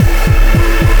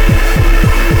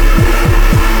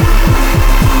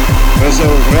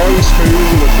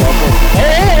schuurlijk wakker.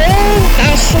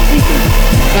 Dat is wat niet doen.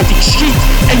 Want ik schiet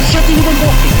en gat in de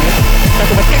bocht. Dat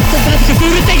er wat kijk tot dat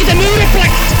gebeuren tegen de muren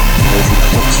plakt. Over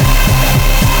God.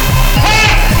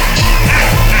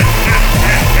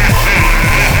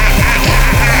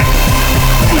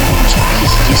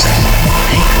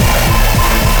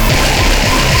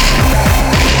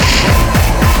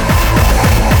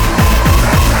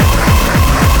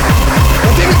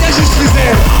 Wat heb ik daar juist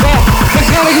gezegd? Dat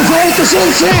gaat een gevaarlijke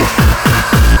zot zijn.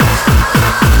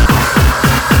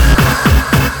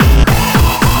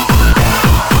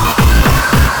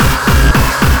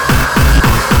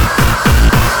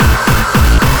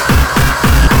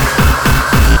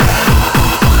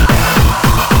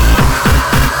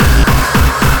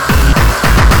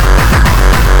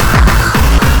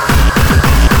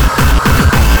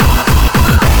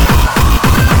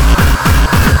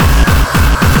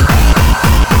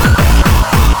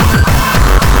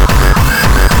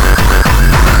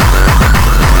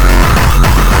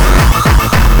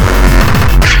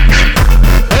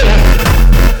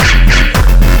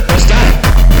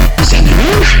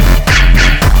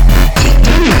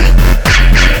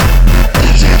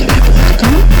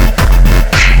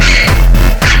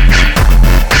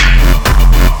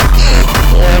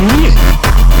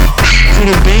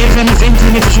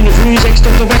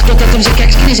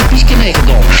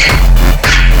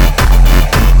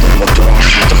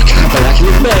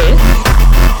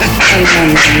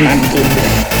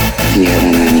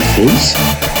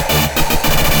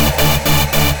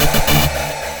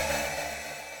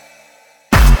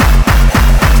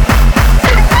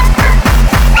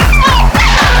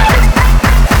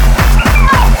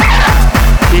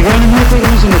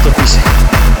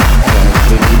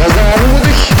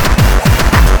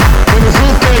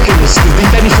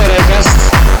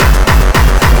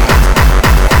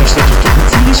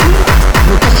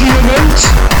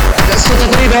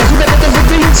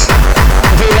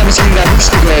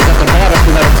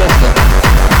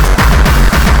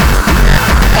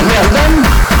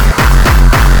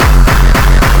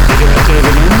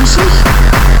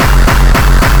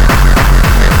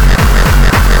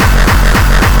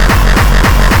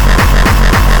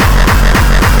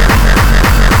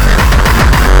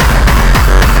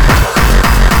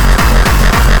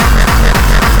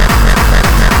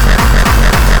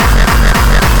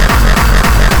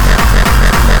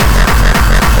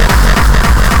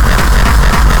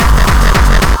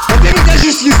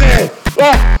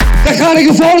 Dat gaat een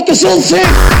gevaarlijke zot zijn.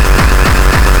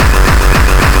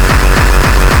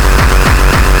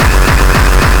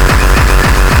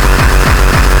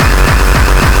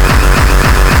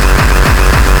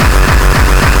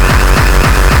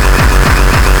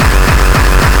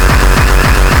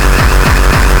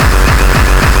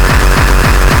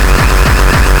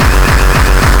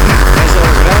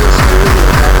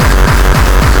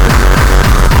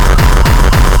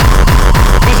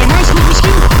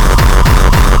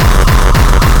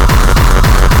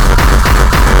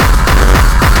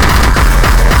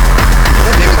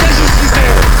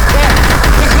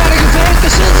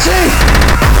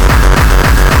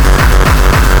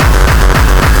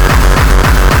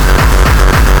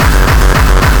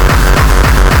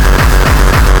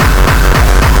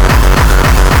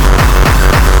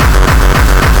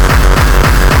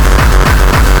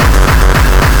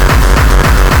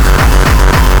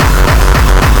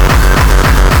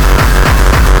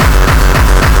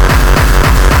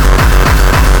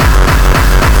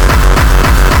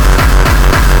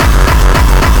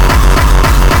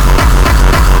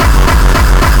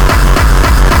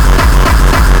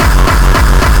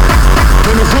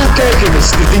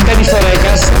 Ik denk dat niet van rijk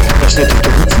is. Dat is net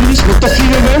toch goed voor is, maar toch geen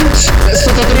moment.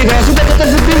 Staat dat er even aan zo dat het er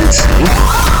verbindt?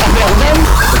 Ach, wel dan.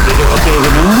 Dat weet je wat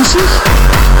tegen een moesig.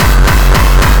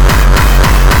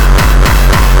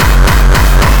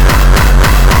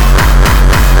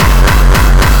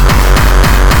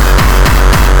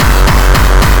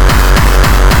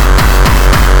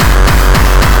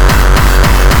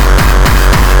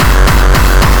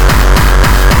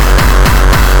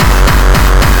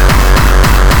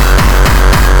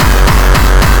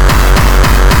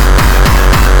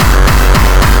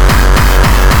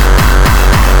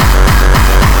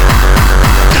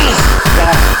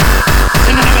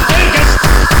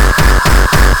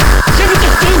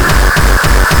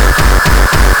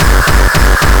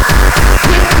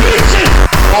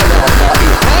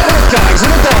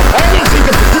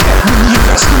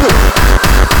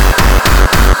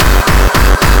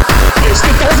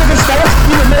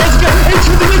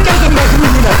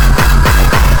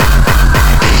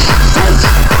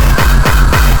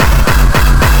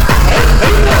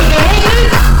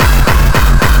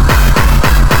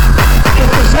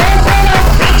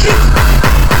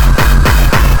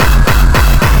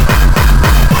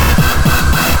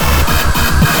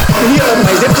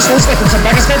 Slecht op zijn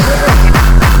bakken schijnt.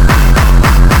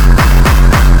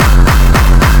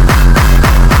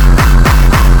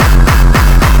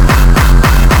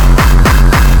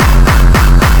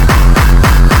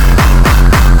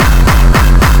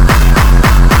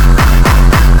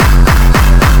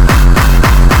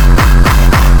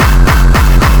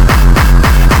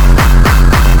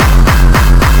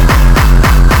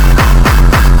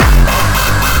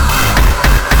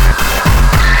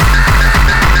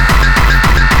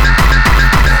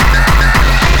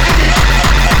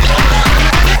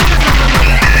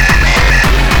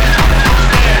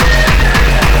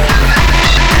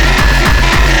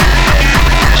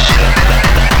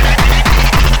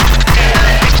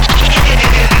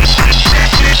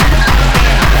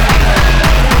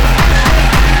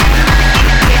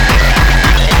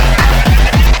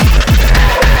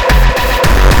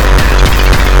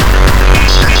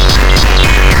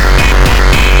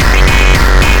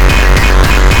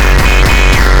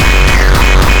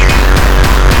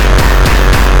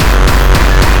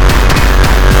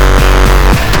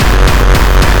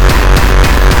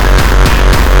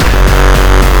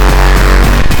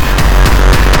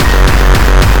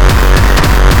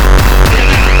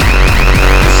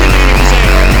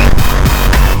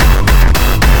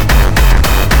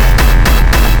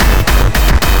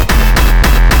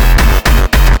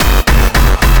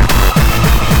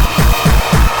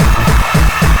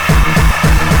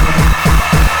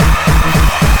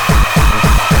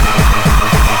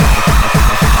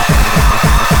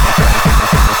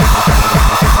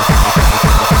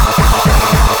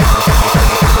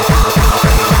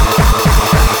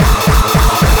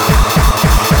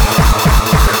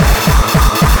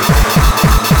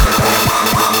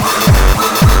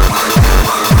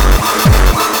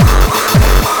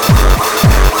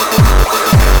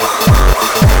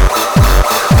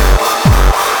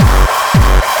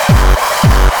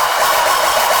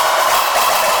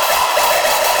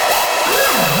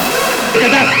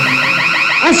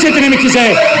 Afzetten heb ik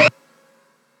gezegd.